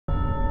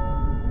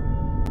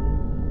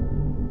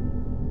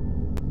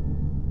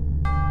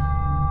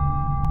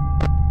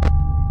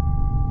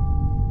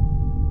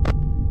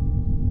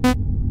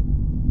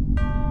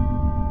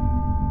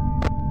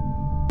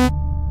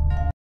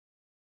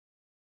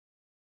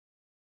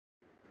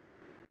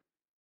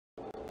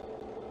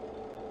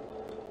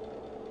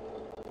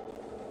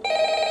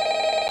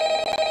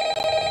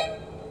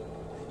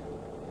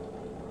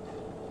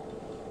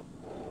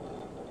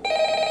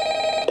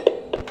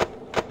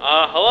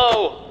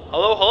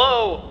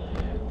hello!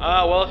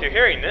 Well, if you're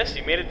hearing this,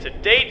 you made it to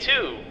day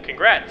 2.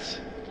 Congrats.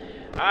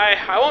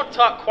 I won't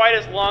talk quite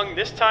as long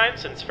this time,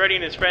 since Freddy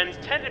and his friends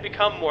tend to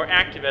become more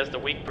active as the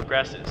week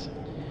progresses.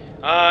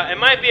 It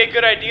might be a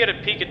good idea to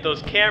peek at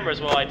those cameras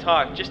while I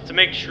talk, just to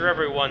make sure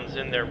everyone's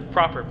in their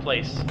proper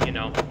place, you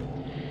know.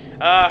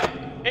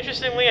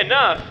 Interestingly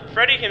enough,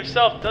 Freddy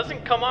himself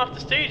doesn't come off the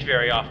stage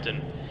very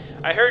often.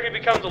 I heard he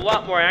becomes a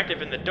lot more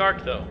active in the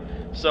dark, though.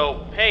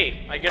 So,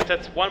 hey, I guess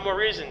that's one more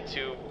reason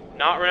to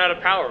not run out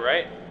of power,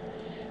 right?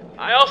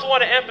 I also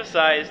want to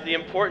emphasize the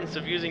importance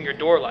of using your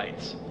door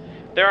lights.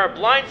 There are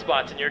blind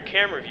spots in your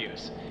camera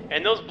views,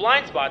 and those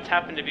blind spots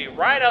happen to be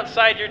right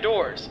outside your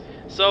doors.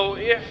 So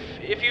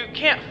if you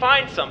can't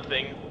find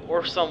something,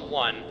 or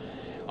someone,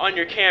 on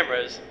your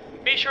cameras,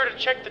 be sure to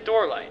check the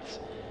door lights.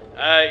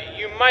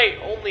 You might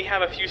only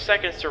have a few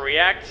seconds to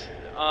react.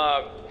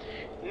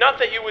 Not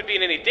that you would be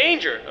in any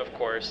danger, of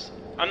course.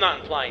 I'm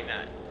not implying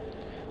that.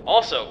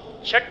 Also,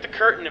 check the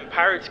curtain in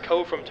Pirate's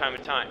Cove from time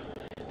to time.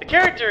 The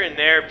character in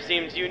there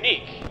seems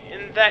unique,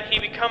 in that he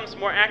becomes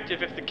more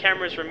active if the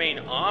cameras remain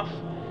off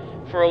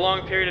for a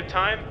long period of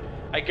time.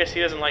 I guess he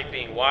doesn't like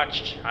being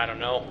watched, I don't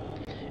know.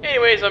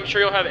 Anyways, I'm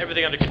sure you'll have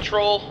everything under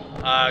control.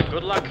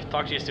 Good luck,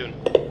 talk to you soon.